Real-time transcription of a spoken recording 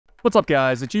What's up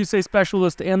guys, it's USA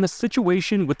Specialist, and the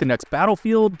situation with the next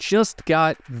Battlefield just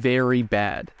got very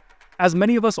bad. As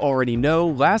many of us already know,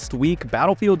 last week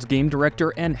Battlefield's game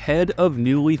director and head of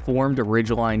newly formed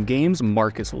Ridgeline Games,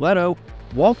 Marcus Leto,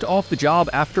 walked off the job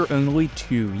after only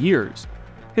 2 years.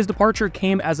 His departure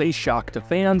came as a shock to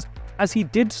fans, as he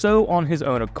did so on his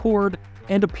own accord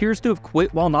and appears to have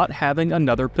quit while not having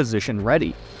another position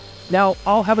ready. Now,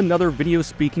 I'll have another video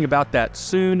speaking about that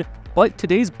soon, but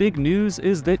today's big news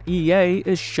is that EA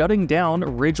is shutting down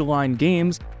Ridgeline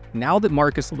Games now that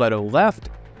Marcus Leto left,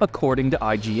 according to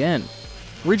IGN.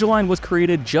 Ridgeline was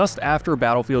created just after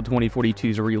Battlefield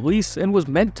 2042's release and was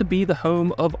meant to be the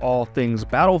home of all things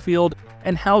Battlefield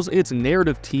and house its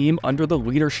narrative team under the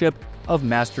leadership of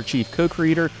Master Chief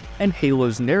co-creator and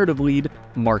Halo's narrative lead,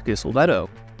 Marcus Leto.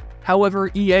 However,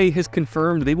 EA has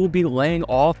confirmed they will be laying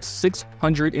off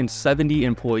 670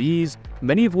 employees,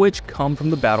 many of which come from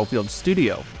the Battlefield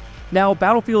studio. Now,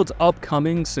 Battlefield's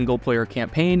upcoming single-player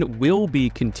campaign will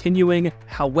be continuing.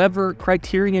 However,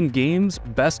 Criterion Games,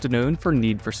 best known for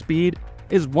Need for Speed,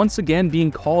 is once again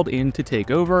being called in to take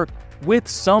over, with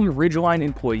some Ridgeline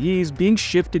employees being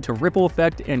shifted to Ripple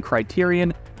Effect and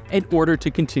Criterion in order to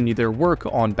continue their work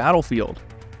on Battlefield.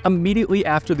 Immediately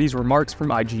after these remarks from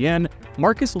IGN,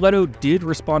 Marcus Leto did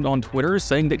respond on Twitter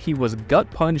saying that he was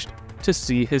gut-punched to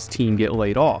see his team get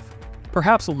laid off.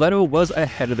 Perhaps Leto was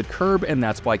ahead of the curve and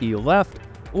that's why he left,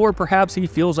 or perhaps he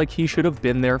feels like he should have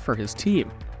been there for his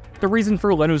team. The reason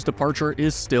for Leto's departure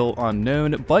is still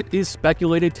unknown, but is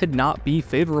speculated to not be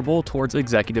favorable towards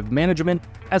executive management,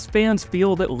 as fans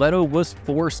feel that Leto was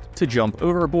forced to jump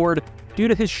overboard due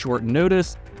to his short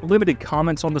notice, limited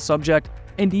comments on the subject,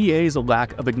 and EA's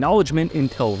lack of acknowledgement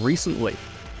until recently.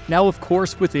 Now, of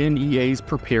course, within EA's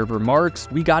prepared remarks,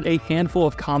 we got a handful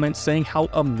of comments saying how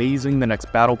amazing the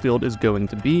next Battlefield is going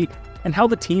to be, and how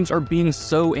the teams are being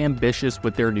so ambitious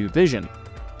with their new vision.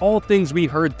 All things we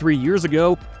heard 3 years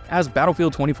ago, as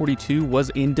Battlefield 2042 was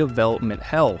in development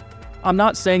hell. I'm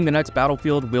not saying the next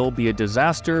Battlefield will be a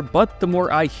disaster, but the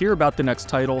more I hear about the next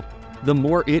title, the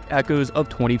more it echoes of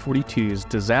 2042's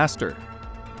disaster.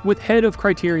 With head of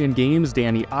Criterion Games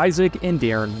Danny Isaac and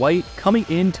Darren White coming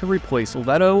in to replace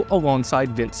Leto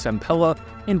alongside Vince Sempella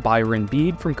and Byron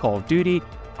Bede from Call of Duty,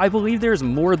 I believe there's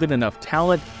more than enough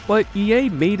talent, but EA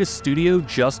made a studio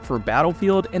just for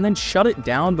Battlefield and then shut it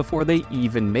down before they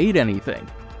even made anything.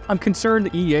 I'm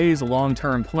concerned EA's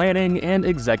long-term planning and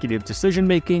executive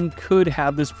decision-making could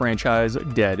have this franchise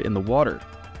dead in the water.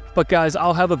 But guys,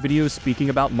 I'll have a video speaking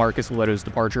about Marcus Leto's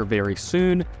departure very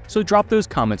soon, so drop those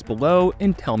comments below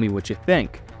and tell me what you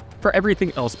think. For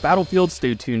everything else Battlefield,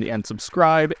 stay tuned and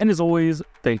subscribe, and as always,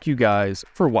 thank you guys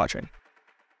for watching.